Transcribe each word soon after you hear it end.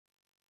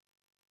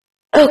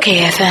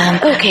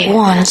OKFM, okay,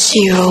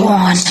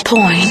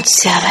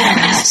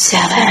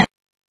 101.77.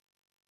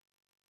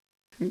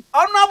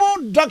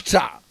 Honorable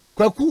Dr.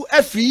 Kwaku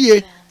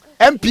Afriyie,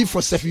 MP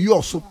for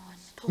Sefioso,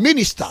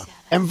 Minister,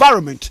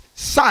 Environment,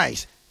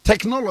 Science,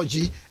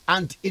 Technology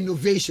and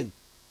Innovation.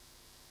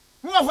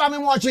 Who are family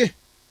watching?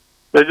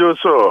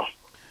 So,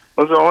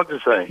 what to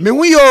say? Me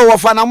we yo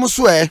wafana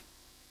muswe.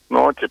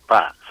 No te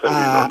pa.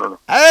 No.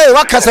 Hey,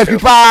 what kasa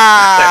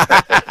pipa?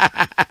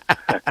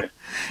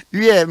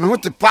 Yeah, me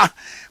what pa.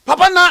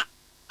 Papa na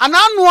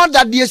ananu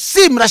that the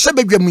same rasha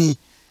bedwami.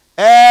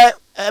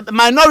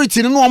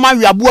 Minority no ma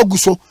wiabo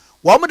aguso.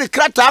 Wo mo de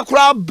krata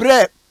akura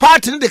bre,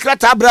 party ni de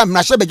krata abra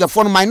rasha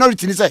bedwafo no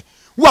minority ni say,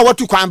 wo a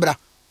watu kwan bra.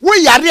 Wo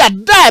yare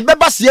ada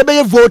beba se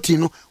be voting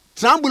no.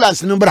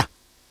 Ambulance no bra.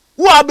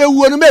 Wo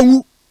abewu no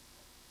mewu.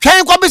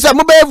 Twen kwa bisa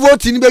mo be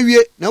vote ni be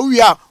wie na wi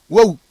a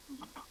wo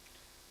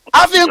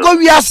afin go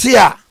wi ase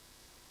a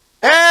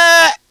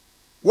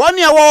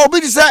woni a wo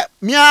obi say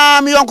me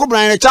yonko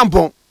bran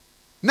champon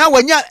na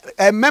wanya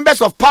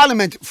members of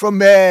parliament from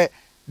the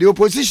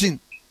opposition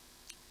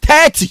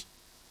 30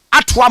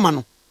 atwama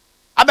no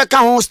abeka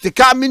ho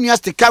stika minua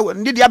stika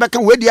ndi dia abeka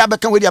we dia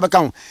abeka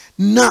ho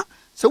na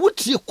se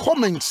wotie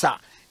comments a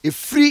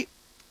free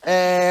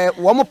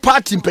one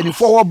party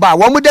penifo wo ba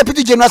one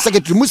deputy general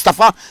secretary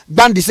Mustafa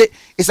Bandi say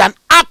it's an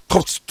act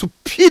of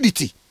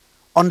stupidity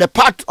on the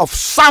part of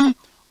some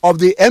of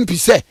the MPs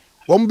say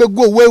one be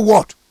go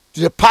wayward to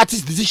the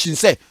party's decision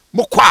say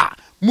mokwa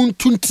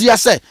muntuntia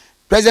say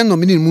president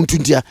nominee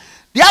muntuntia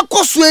they are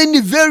so in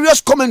the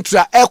various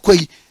commentary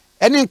ekoi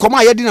any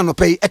nkoma ye di na no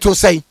pay eto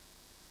say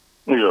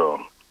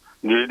yo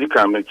the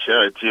can make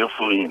sure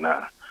for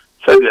ina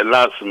say the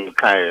last me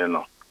kan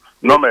no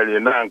normally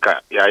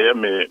nanka ya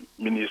me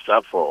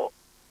minister for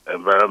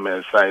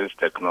environment, science,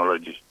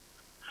 technology.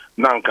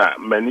 Nanka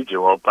manage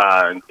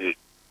pa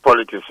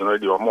politics no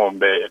di omo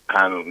be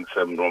kan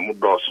sem no mu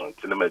dosun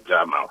ti me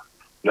jama.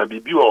 Na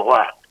bibi o ho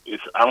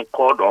is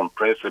anchored on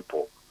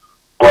principle.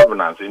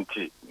 Governance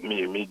inti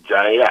mi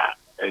jaya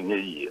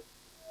enye yi.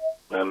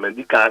 Na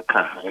medical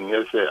kan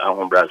enye say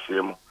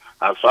ahombrasem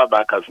as far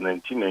back as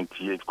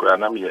 1998 kura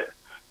me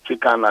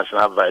Sika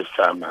National Vice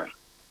Chairman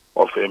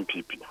of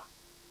MPP.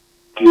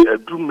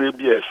 Do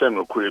maybe a sen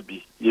or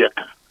crabby,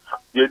 yeka.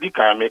 Yedi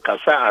can make a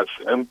as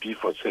MP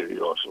for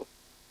Serioso.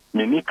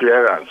 Mini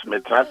clearance,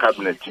 metra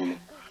cabinet team,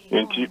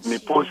 into me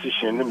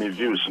position, me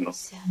views, no.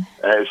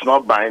 It's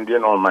not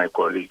binding on my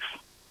colleagues.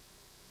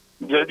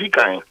 Yedi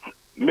can,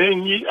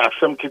 many as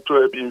some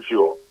kito in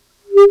view.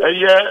 A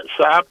year,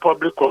 sir,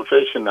 public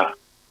confessioner.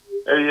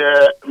 A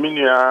year,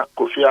 Minia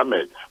Kofi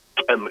Ahmed,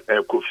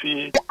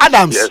 Kofi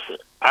Adams. Yes,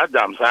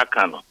 Adams,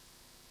 Akano.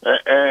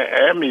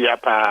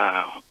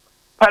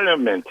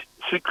 Parliament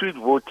secret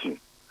voting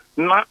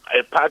na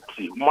a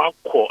party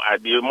mako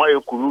ade mo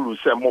ekururu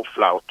se mo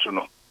flout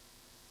no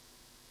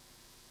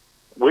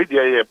we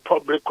dey a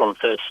public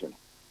confession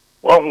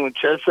one who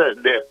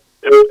said the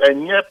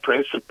enye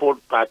principled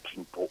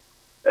party po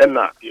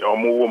na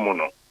omo wo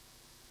no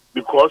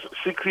because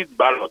secret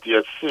ballot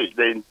yes say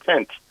the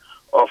intent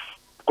of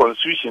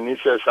constitution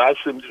is as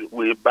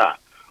we ba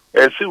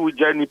see we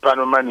journey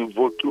parliament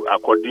vote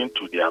according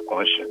to their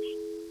conscience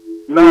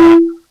now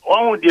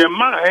one the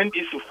man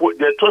NDC for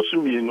the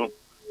tosumi no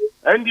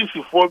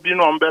NDC for be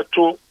no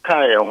beto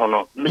kai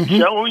hono me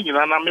tia o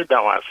nyina na me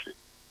da wase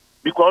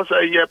because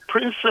a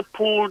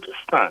principled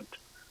stand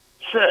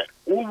say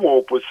who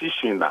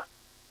opposition na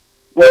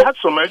we had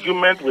some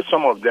argument with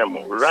some of them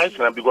right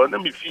now because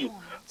let me feel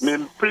me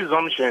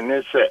presumption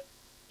is say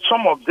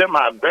some of them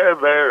are very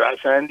very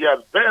rational and they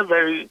are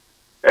very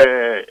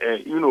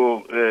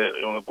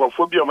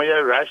phobia my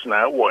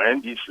rational or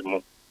NDC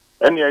mo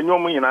and you know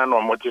me na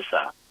no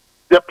motisa.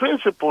 The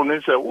principle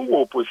is a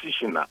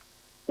opposition.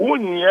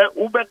 One year,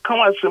 Uber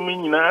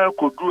Kawasamina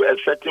could do a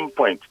certain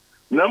point.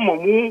 No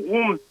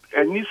more,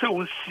 and you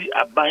will see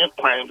a buying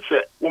crime,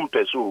 say,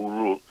 person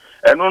rule,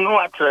 and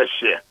no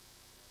share.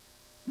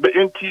 But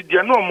until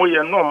there no more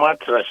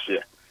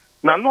share.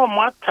 Now, no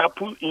more tap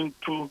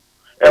into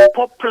a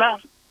popular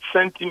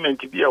sentiment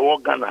to be a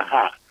organ.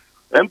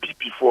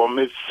 MPP for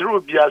me, zero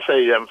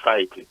BSA and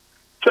fighting.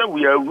 So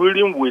we are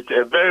ruling with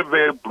a very,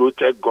 very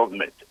bloated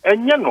government.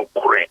 And you're not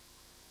correct.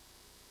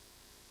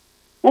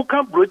 Who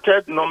can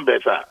bloated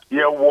numbers are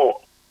your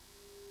war?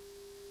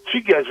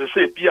 Figures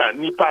say, Pia,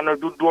 Nipano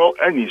do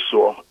any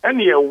so,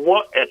 and your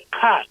war a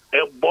car,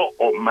 a ball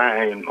of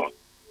mine.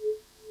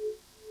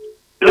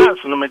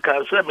 Last no make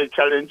me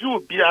challenge you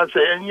be as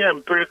any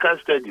empirical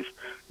studies.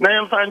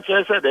 Now, in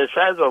said the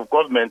size of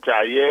government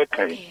are ye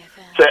can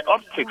say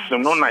optics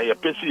no na your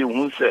PC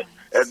won't say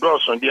a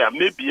doors on there,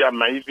 maybe I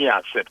might even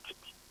accept it.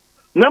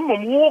 Number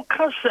more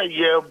can say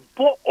ye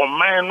ball of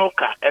mine no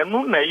car, and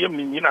no na ye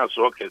minina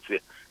so can say.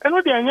 And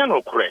what they are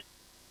no correct.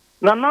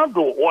 Now,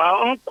 do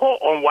uncle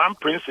on one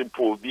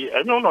principle be,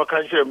 I don't know,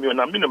 can share me on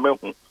a minimum,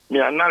 me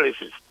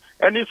analysis.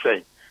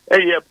 Anything,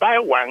 a year buy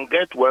one,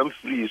 get one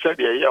free,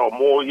 said a year or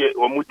more,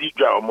 or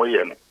mudiga or more.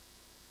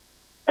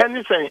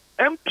 Anything,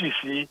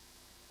 MPC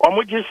or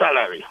mudi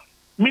salary,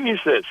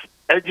 ministers,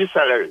 edgy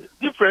salary.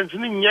 Difference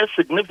in yes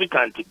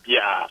significant.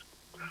 Yeah.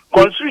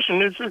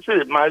 Constitution is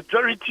say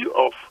majority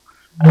of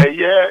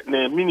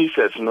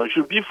ministers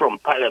should be from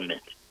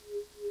parliament.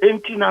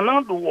 And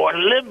Tinanand will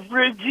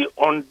leverage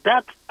on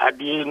that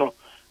adeno.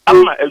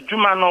 Ama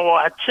ejuma no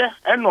ache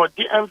and no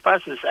the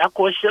emphasis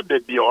akoshe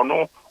baby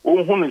ono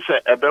ohun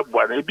say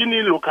ebebwa e bi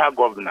ni local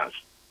governance.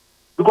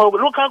 Because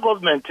local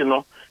government a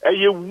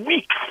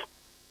weak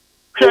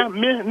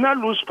na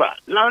LUSPA,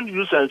 Land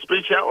Use and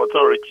Special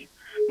Authority.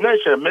 Na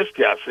she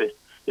mesti ase.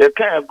 You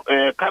can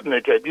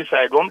cabinet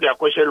decide on the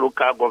question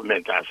local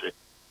government ase.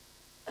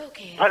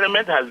 Okay.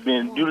 Parliament has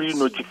been duly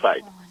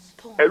notified.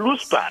 A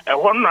LUSPA, a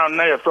one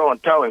na from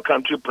town and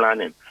country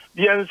planning.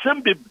 The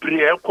ensemble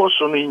bebre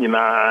koso no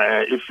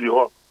nyina efiri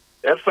ho.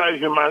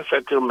 Human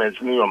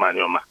settlements ni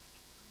yoma.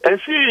 And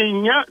see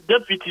nya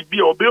deputy bi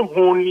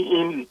obehu ni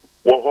in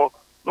wo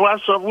no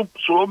solve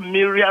so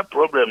myriad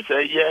problems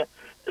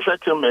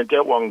settlement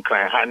one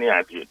kind honey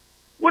adi.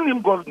 When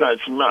him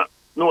governors no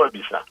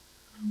abisa.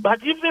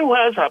 But even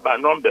where's about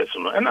numbers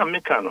and I'm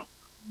mechano.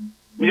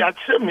 We are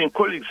telling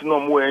colleagues no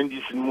more in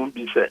this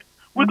movie say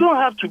we don't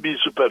have to be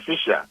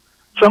superficial.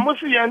 Some of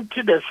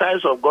the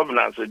size of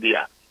governance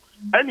there.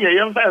 And your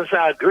young fans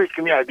are Greek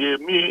near the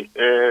me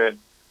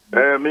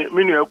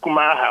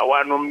Kumaha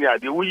one near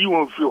the we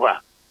won't feel her.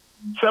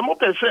 Some of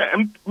the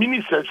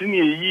ministers in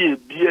a year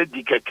be a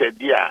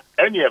dicadia,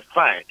 and you're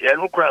fine, and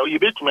no crowd, you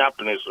bet me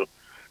happiness.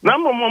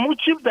 Number more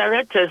chief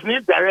directors,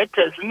 need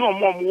directors, no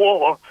more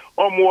war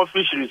or more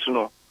fisheries,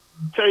 no.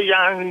 Say,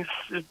 young,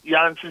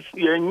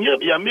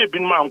 you may be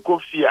man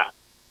coffee.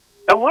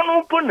 I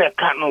want to open a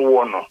can of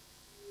water.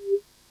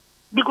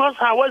 Because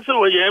I was a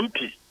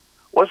MP,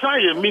 was I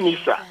a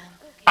minister?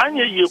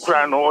 Anya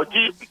Ukraine or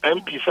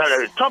MP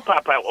salary, top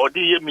up or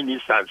the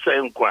minister,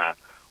 same quan.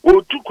 O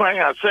tu kwan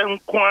ya sem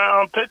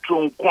kwan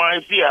petrol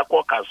kwan via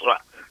kokasra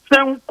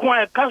sem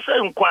kwan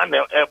kasa kwan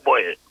na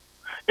eboye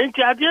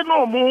enti ade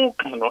no mu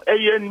kano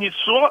eye ni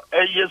so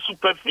eye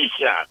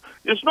superficial.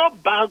 It's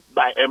not backed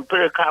by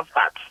empirical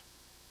facts.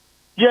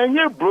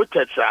 Ye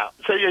bloated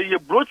say ye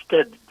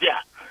bloated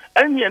there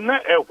and ye na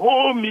a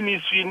whole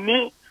ministry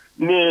ni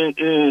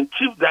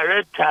chief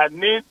director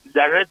ni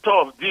director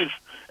of this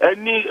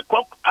any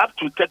up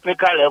to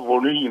technical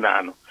level ni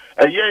na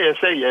ye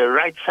say ye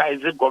right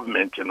size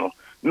government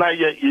na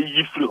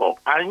ye free up.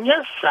 And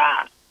yes,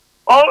 sir,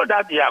 all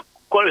that they are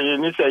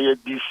calling is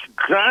this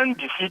grand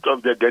defeat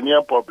of the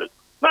Ghanaian public.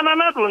 No,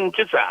 don't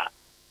sir.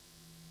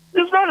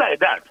 It's not like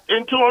that.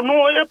 Into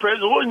no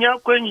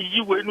president, when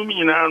you were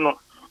no,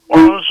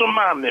 also,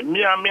 ma'am,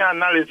 me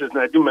analysis,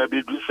 I do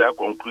maybe do say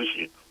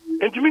conclusion.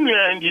 And to me,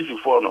 I this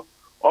for no,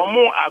 or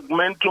more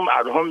augmentum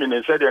ad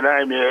hominem said, and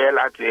I may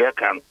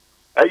can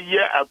a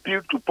year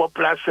appeal to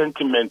popular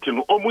sentiment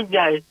in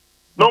Omunyai,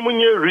 no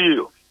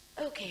real.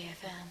 Okay,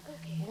 FM.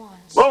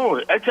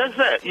 Oh, I just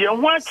said, you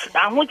want,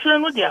 I'm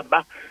watching with your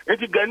back. And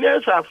the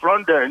Ghanaians are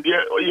from there, and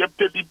your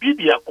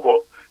Pepipedia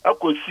call. I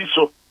could see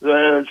so,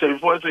 say,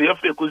 for your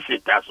could say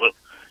castle.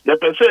 Your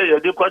person,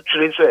 you could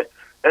trace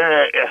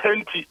a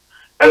henty.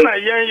 And I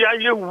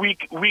hear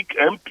weak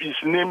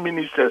MPs, name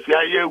ministers,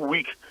 I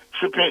weak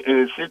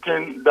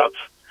sitting ducks.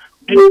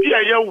 Be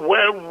a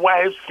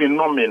worldwide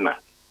phenomena.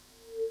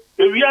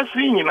 If we are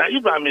seeing,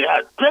 if I may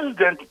add,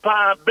 President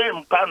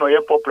Ben Pan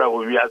or popular,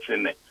 we are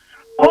seeing it.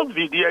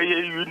 COVID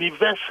is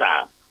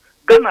universal.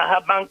 Ghana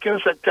have banking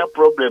sector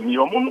problem.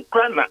 You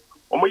munkrana.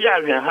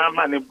 Omoya have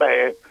money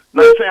buy.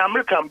 Now say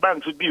American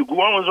banks be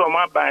go on so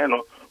my buy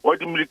no. Or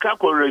the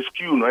Military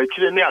rescue no.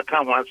 Actually ne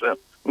account once.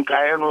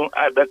 Nkae no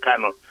abeka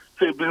no.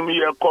 Say be me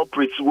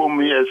corporate wo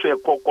me say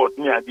court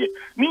ni ade.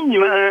 Ni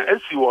nyina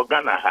esi wo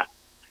Ghana ha.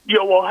 Ye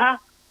wo ha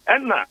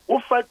na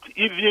offer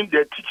even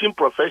the teaching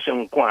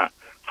profession kwa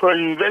from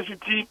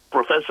university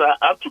professor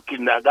up to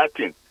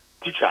kindergarten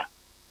teacher.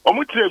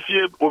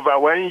 Omutrefi over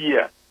 1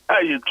 year.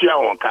 Aye tua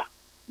wonka.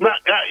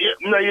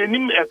 Na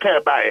yenim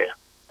eka bae.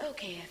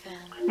 Okay,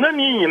 FM. Na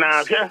ni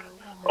nyina hwe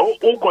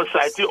o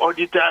site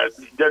auditor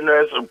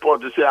general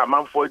report say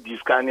amount for this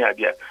kind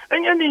ade.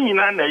 Enya ni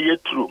nyina na ye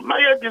true.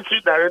 My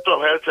district director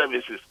of health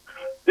services.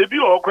 Ebi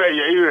okra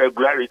ye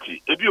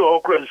irregularity. Ebi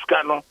okra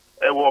scan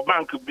no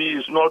bank B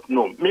is not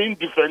known. Me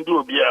defend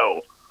obi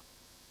a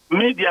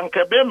media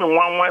nkabe me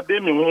wanwa be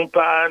me hu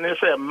pa ne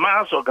say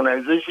mass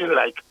organization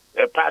like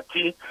a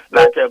party,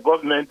 like a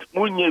government,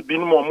 munye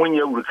bin mo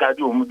munye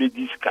urikadi o mbe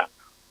diska.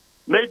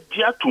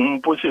 Media to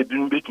mpose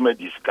bin bet me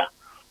diska.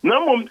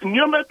 No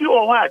nyoma bi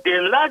o wa they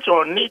large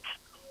on it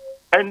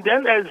and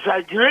then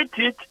exaggerate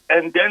it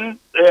and then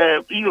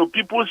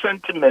people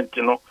sentiment,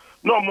 no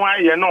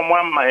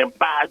more my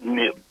bad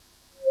name.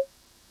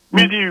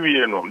 Midi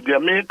no the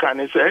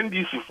American is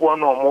NDC for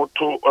no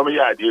motto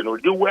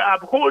they were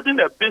upholding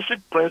a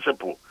basic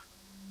principle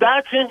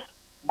that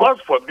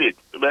God forbid,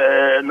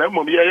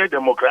 no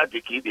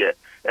democratic idea,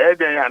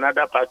 then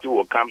another party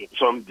will come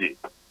someday.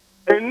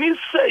 And this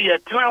say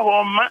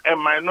a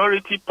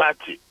minority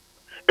party,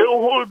 it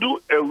will do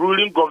a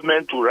ruling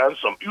government to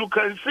ransom. You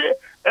can say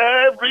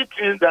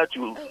everything that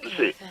you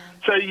say.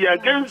 So you're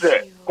against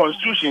the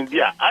constitution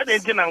there. I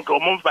didn't think I'm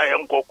common by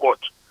court.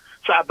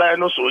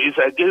 so it's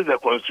against the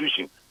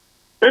constitution.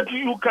 But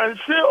you can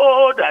say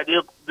all that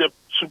the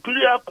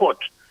superior court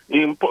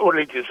in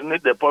politics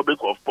need the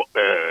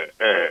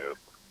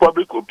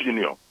public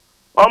opinion.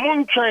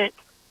 I'm trying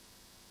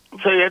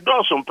say a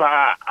dozen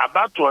pa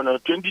about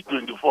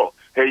 2024.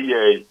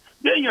 Hey,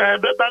 yeah,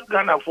 back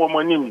Ghana for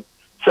money.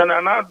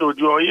 Senanado,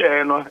 your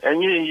no,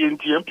 and ye in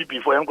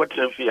TMPP for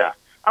Enquatrefia.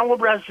 I will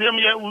Brazil,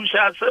 we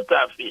shall accept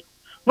that fee.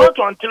 Not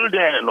until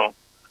then, no.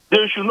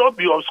 They should not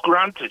be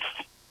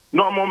obscurantists.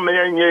 No more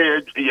men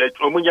yet,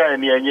 Omuya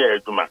and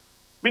Yetuma.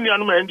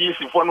 Minion men, this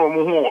is for no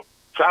more.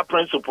 Sa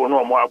principle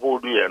no more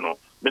about the no.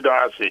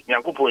 Midasi,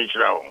 Yankupo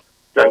Israel.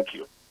 Thank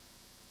you.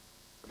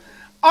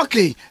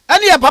 Okay,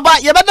 and yeah, Papa,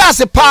 you better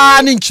say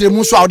pan in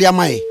Chimuso out there,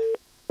 my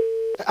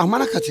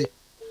Amanakati.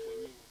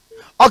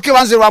 Okay,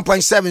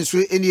 101.7,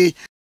 so any.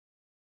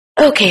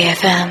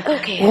 OKFM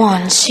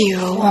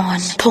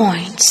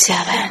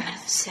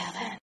 101.7.